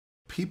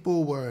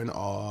People were in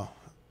awe.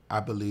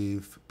 I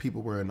believe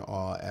people were in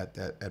awe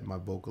at my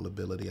vocal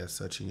ability at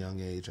such a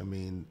young age. I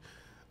mean,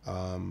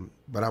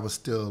 but I was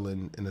still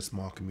in a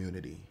small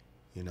community,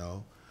 you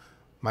know.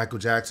 Michael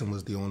Jackson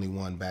was the only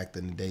one back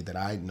in the day that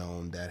I'd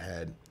known that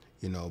had,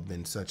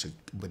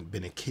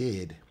 been a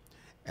kid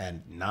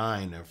at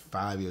 9 or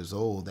 5 years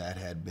old that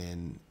had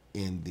been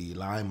in the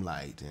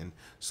limelight. And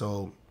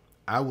so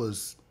I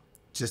was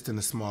just in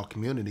a small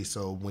community.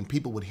 So when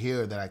people would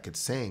hear that I could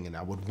sing and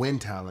I would win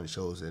talent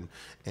shows and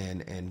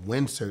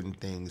win certain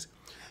things,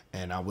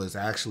 and I was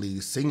actually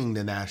singing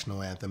the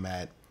national anthem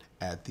at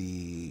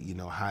the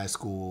high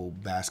school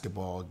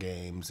basketball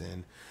games,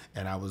 and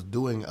I was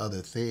doing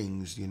other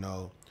things,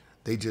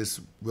 they just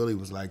really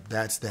was like,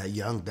 that's that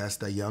young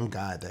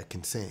guy that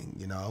can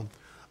sing,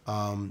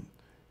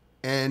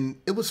 and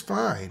it was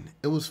fine.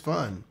 It was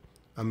fun.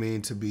 I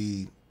mean, to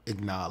be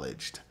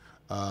acknowledged,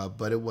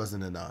 but it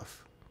wasn't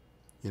enough.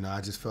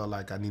 I just felt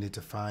like I needed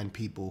to find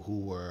people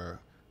who were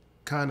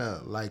kind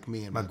of like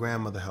me, and my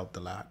grandmother helped a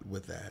lot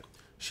with that.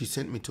 She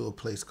sent me to a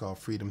place called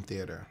Freedom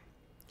Theater.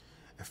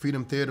 And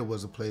Freedom Theater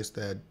was a place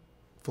that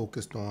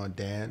focused on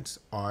dance,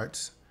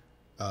 arts,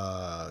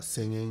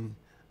 singing,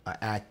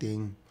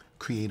 acting,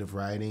 creative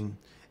writing,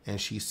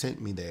 and she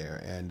sent me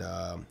there and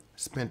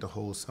spent a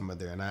whole summer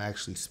there. And I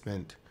actually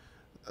spent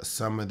a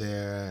summer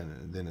there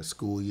and then a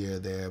school year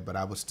there, but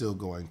I was still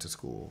going to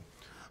school.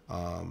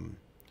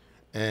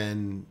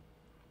 And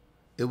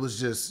it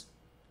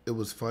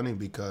was funny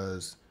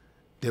because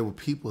there were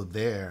people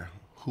there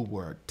who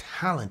were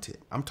talented.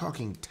 I'm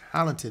talking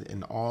talented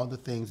in all the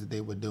things that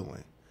they were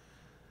doing.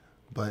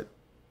 But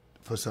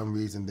for some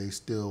reason, they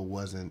still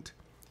wasn't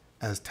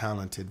as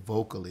talented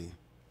vocally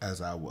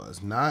as I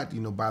was. Not,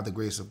 by the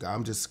grace of God.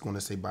 I'm just going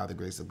to say by the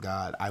grace of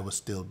God, I was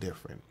still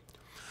different.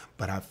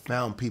 But I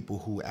found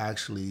people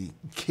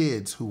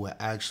kids who were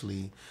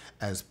actually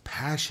as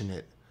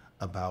passionate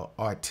about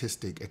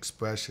artistic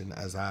expression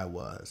as I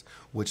was,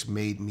 which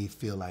made me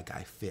feel like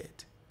I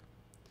fit.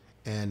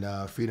 And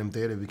Freedom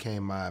Theater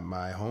became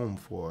my home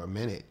for a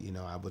minute.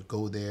 I would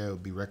go there, it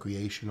would be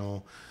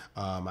recreational.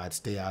 I'd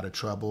stay out of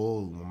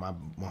trouble. When my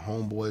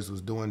homeboys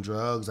was doing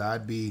drugs,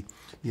 I'd be,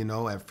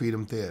 at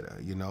Freedom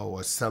Theater,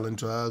 or selling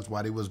drugs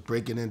while they was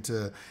breaking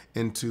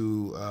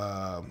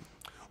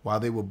while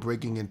they were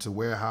breaking into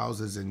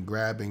warehouses and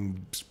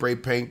grabbing spray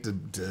paint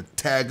to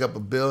tag up a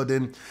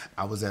building.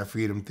 I was at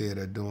Freedom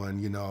Theater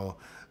doing,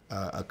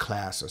 a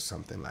class or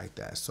something like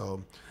that.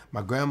 So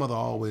my grandmother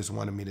always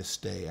wanted me to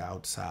stay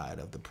outside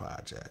of the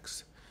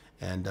projects.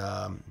 And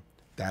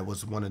that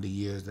was one of the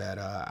years that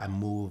I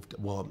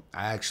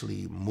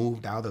actually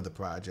moved out of the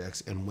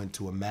projects and went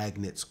to a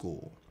magnet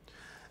school,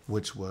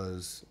 which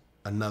was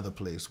another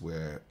place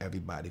where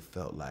everybody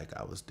felt like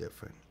I was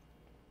different.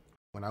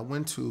 When I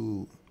went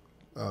to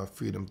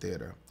Freedom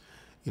Theater,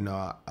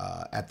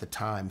 at the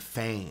time,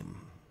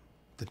 Fame,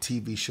 the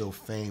TV show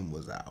Fame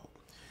was out.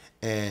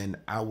 And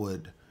I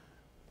would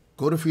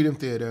go to Freedom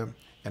Theater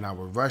and I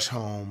would rush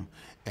home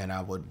and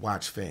I would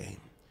watch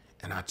Fame.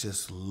 And I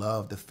just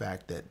loved the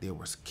fact that there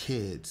was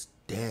kids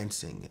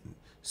dancing and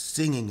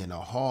singing in a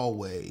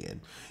hallway, and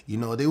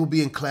they would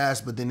be in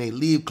class, but then they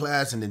leave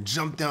class and then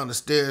jump down the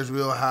stairs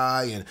real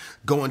high and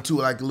go into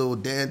like a little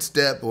dance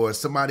step, or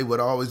somebody would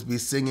always be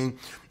singing.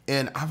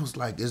 And I was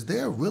like, is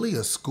there really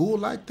a school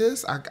like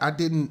this? I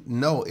didn't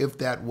know if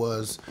that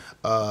was,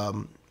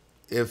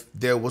 if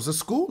there was a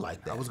school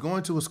like that. I was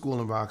going to a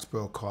school in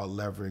Roxborough called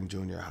Levering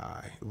Junior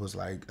High. It was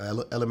like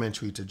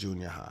elementary to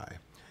junior high.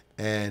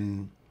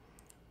 And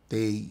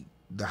the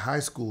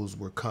high schools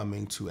were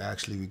coming to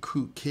actually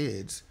recruit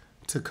kids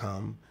to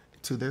come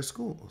to their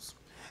schools.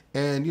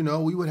 And,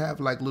 we would have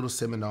like little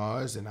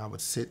seminars, and I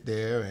would sit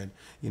there and,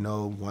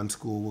 one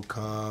school would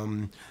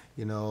come,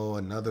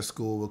 another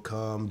school would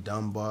come,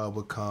 Dunbar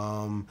would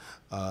come.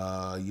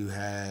 You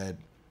had,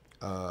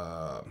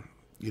 Alney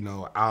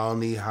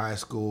High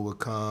School would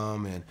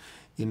come, and,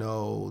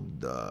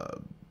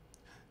 the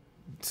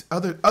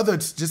other,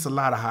 just a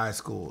lot of high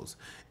schools.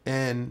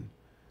 And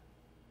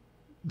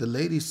the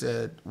lady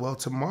said, well,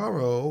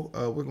 tomorrow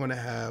we're going to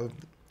have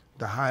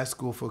the High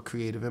School for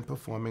Creative and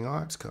Performing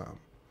Arts come.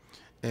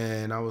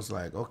 And I was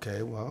like,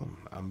 okay, well,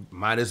 I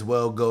might as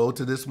well go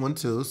to this one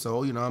too.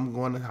 So, I'm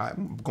going to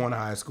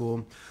high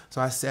school.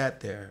 So I sat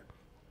there.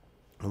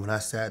 And when I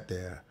sat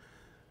there,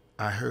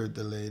 I heard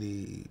the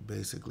lady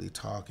basically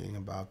talking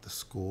about the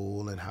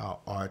school and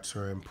how arts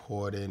are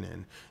important.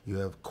 And you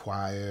have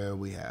choir,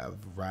 we have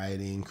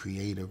writing,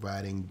 creative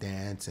writing,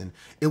 dance. And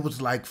it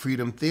was like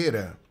Freedom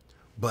Theater,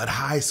 but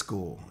high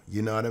school,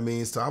 you know what I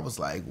mean? So I was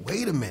like,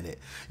 wait a minute.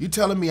 You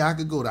telling me I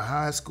could go to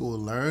high school,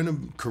 learn a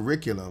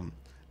curriculum,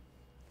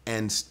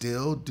 and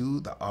still do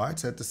the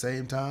arts at the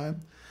same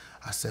time?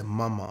 I said,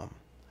 Mom.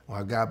 When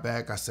I got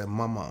back, I said,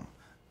 Mom,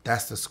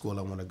 that's the school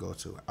I want to go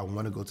to. I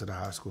want to go to the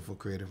High School for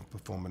Creative and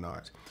Performing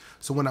Arts.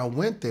 So when I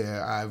went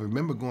there, I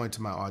remember going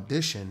to my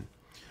audition,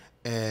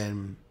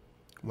 and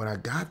when I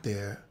got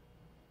there,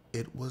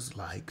 it was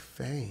like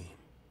Fame.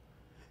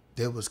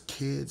 There was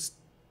kids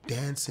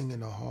dancing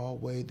in the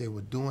hallway. They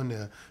were doing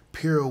their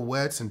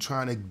pirouettes and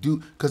trying to do,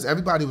 because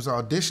everybody was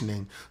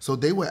auditioning. So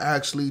they were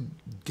actually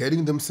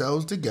getting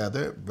themselves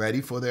together,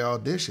 ready for their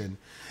audition.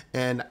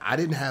 And I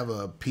didn't have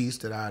a piece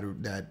that I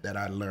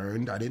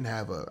learned.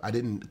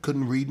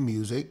 Couldn't read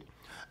music.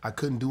 I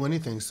couldn't do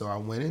anything. So I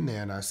went in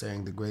there and I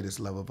sang The Greatest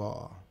Love of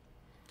All.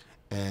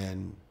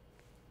 And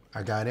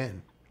I got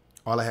in.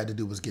 All I had to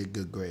do was get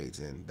good grades,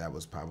 and that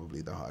was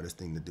probably the hardest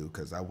thing to do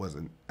because I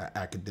wasn't an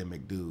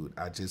academic dude.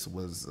 I just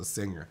was a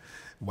singer.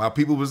 While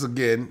people was,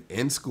 again,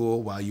 in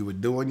school, while you were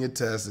doing your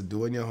tests or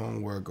doing your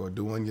homework or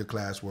doing your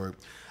classwork,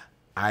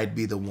 I'd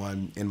be the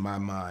one in my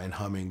mind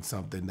humming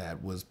something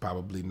that was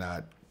probably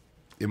not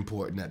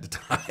important at the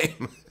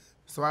time.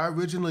 So I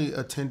originally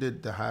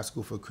attended the High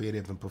School for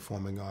Creative and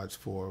Performing Arts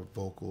for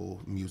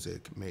vocal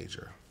music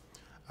major.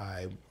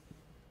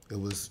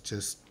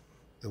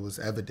 It was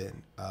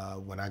evident.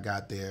 When I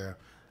got there,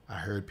 I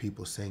heard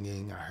people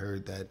singing. I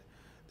heard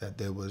that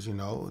there was,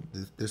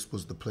 this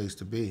was the place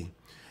to be.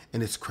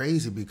 And it's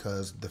crazy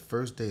because the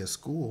first day of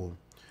school,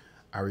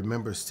 I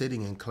remember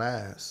sitting in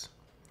class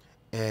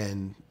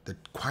and the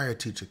choir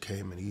teacher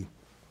came, and he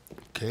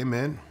came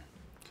in,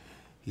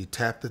 he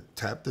tapped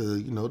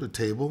the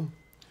table,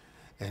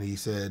 and he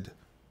said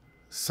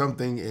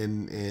something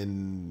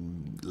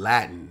in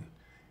Latin.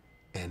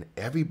 And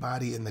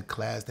everybody in the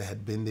class that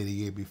had been there the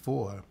year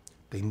before,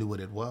 they knew what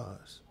it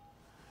was.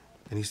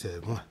 And he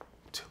said, 1,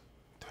 2,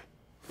 3,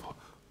 4,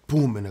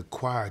 boom, and the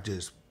choir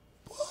just,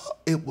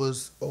 it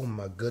was, oh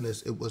my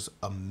goodness, it was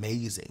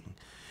amazing.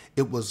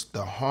 It was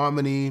the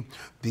harmony,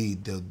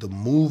 the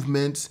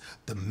movements,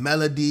 the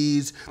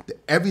melodies,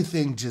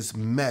 everything just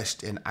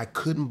meshed, and I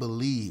couldn't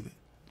believe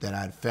that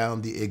I'd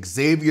found the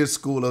Xavier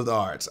School of the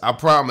Arts. I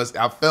promise,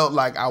 I felt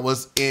like I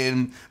was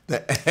in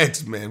the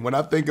X-Men when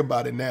I think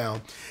about it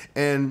now.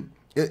 And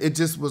it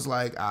just was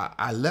like,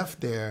 I left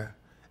there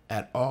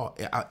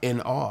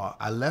in awe.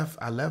 I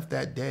left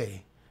that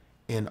day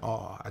in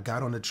awe. I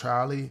got on the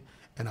trolley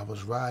and I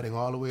was riding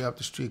all the way up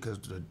the street because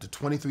the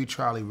 23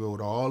 trolley rode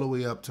all the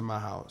way up to my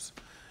house.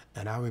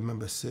 And I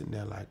remember sitting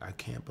there like, I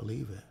can't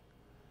believe it.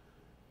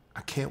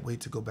 I can't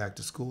wait to go back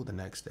to school the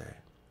next day.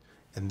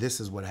 And this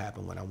is what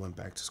happened when I went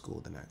back to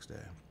school the next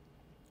day.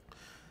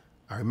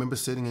 I remember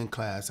sitting in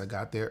class. I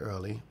got there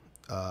early,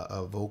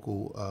 a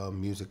vocal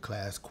music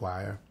class,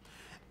 choir,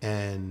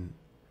 and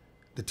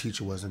the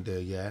teacher wasn't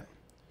there yet.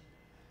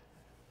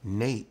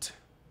 Nate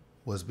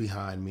was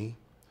behind me,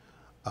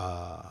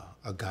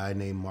 a guy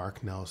named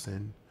Mark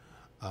Nelson,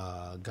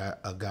 a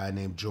guy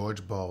named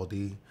George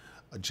Baldy,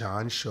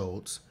 John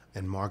Schultz,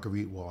 and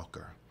Marguerite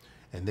Walker.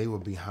 And they were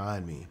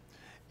behind me.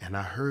 And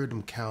I heard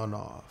them count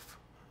off.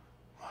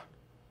 1,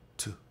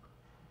 2,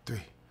 3.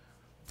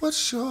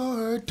 What's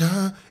your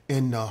time?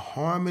 And the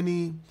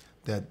harmony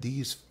that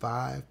these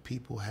 5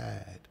 people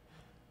had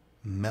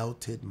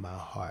melted my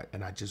heart.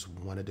 And I just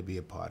wanted to be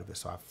a part of it.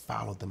 So I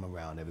followed them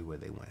around everywhere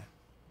they went.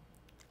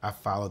 I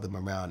followed them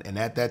around. And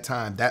at that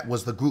time, that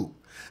was the group.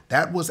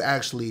 That was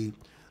actually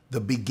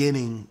the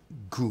beginning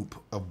group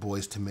of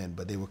Boyz II Men,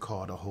 but they were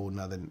called a whole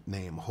nother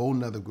name, a whole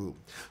nother group.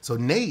 So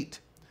Nate,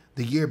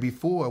 the year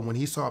before, when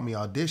he saw me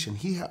audition,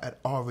 he had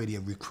already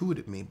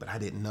recruited me, but I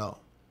didn't know.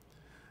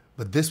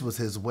 But this was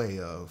his way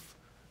of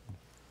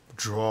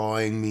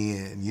drawing me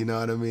in, you know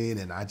what I mean?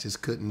 And I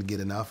just couldn't get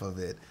enough of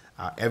it.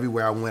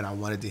 Everywhere I went, I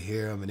wanted to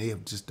hear him, and they were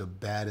just the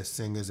baddest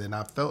singers. And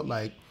I felt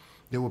like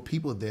there were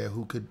people there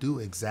who could do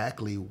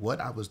exactly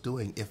what I was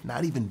doing, if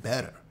not even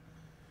better,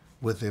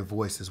 with their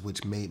voices,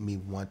 which made me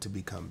want to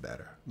become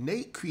better.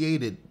 Nate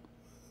created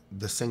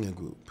the singing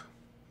group,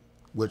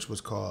 which was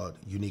called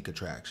Unique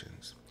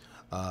Attractions.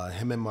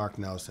 Him and Mark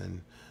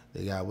Nelson,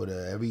 they got with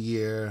every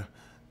year,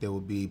 there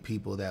would be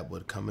people that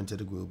would come into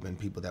the group and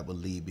people that would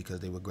leave because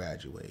they would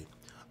graduate.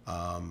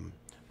 The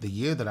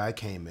year that I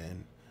came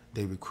in,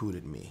 they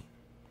recruited me.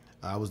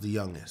 I was the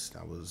youngest.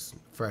 I was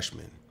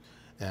freshman.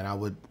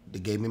 And they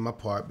gave me my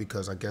part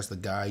because I guess the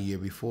guy a year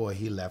before,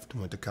 he left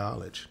and went to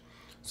college.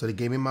 So they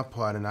gave me my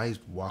part, and I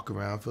used to walk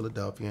around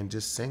Philadelphia and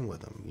just sing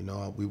with them. You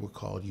know, we were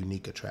called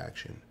Unique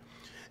Attraction.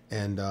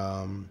 And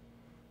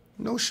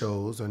no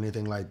shows or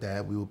anything like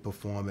that. We would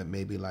perform at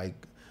maybe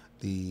like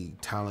the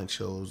talent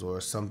shows or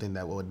something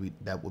that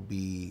would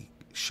be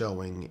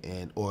showing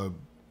or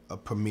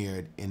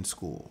premiered in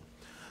school.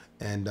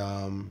 And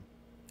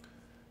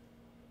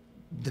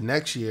the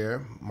next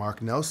year,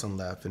 Mark Nelson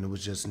left, and it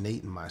was just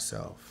Nate and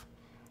myself.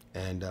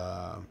 And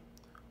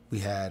we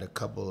had a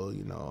couple,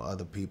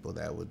 other people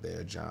that were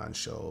there, John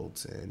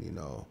Schultz, and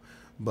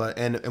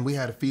and we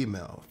had a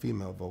female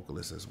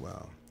vocalist as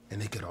well.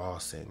 And they could all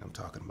sing. I'm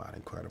talking about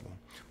incredible.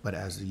 But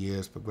as the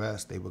years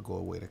progressed, they would go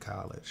away to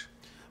college.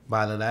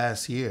 By the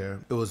last year,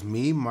 it was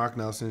me, Mark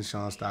Nelson,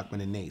 Sean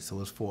Stockman, and Nate. So it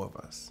was 4 of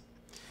us.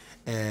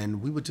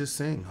 And we would just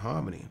sing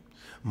harmony.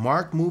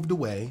 Mark moved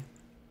away,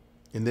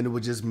 and then it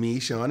was just me,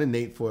 Sean, and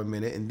Nate for a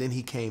minute. And then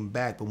he came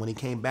back. But when he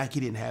came back, he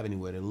didn't have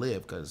anywhere to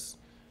live because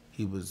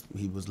he was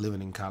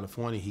living in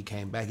California. He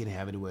came back, he didn't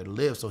have anywhere to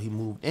live. So he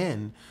moved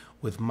in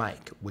with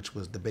Mike, which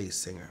was the bass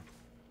singer.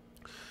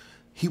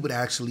 he would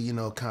actually, you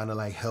know, kind of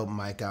like help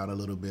Mike out a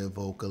little bit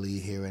vocally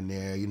here and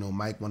there. You know,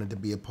 Mike wanted to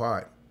be a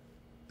part.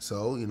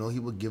 So, you know, he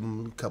would give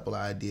him a couple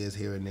of ideas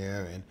here and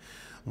there. And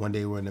one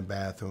day we're in the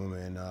bathroom,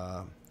 and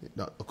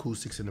the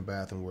acoustics in the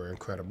bathroom were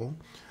incredible.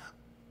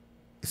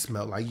 It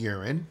smelled like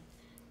urine,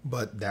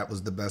 but that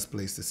was the best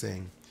place to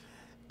sing.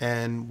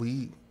 And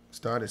we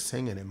started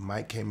singing, and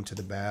Mike came into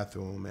the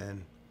bathroom,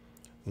 and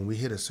when we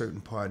hit a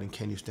certain part in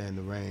Can You Stand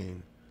the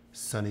Rain,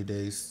 sunny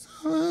days,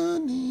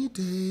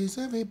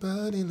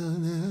 everybody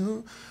love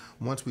you.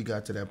 Once we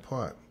got to that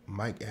part,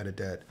 Mike added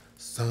that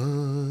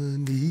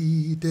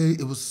sunny day.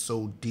 It was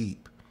so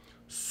deep,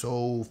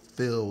 so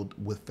filled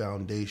with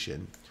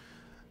foundation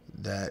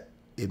that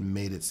it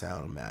made it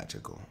sound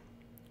magical.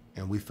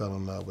 And we fell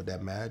in love with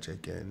that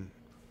magic, and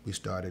we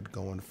started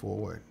going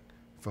forward.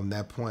 From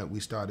that point, we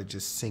started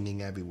just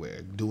singing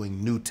everywhere,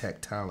 doing new tech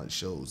talent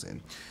shows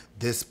in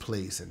this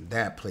place and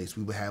that place.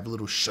 We would have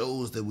little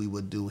shows that we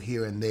would do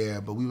here and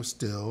there, but we were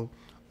still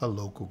a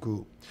local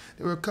group.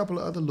 There were a couple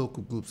of other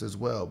local groups as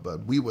well,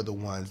 but we were the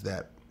ones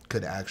that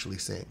could actually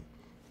sing.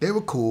 They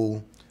were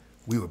cool.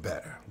 We were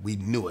better. We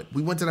knew it.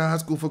 We went to the High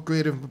School for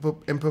Creative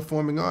and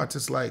Performing Arts.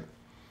 It's like,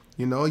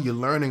 you know, you're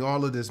learning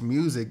all of this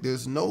music.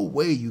 There's no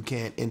way you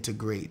can't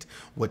integrate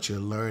what you're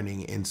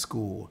learning in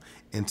school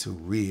into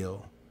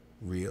real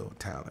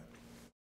talent.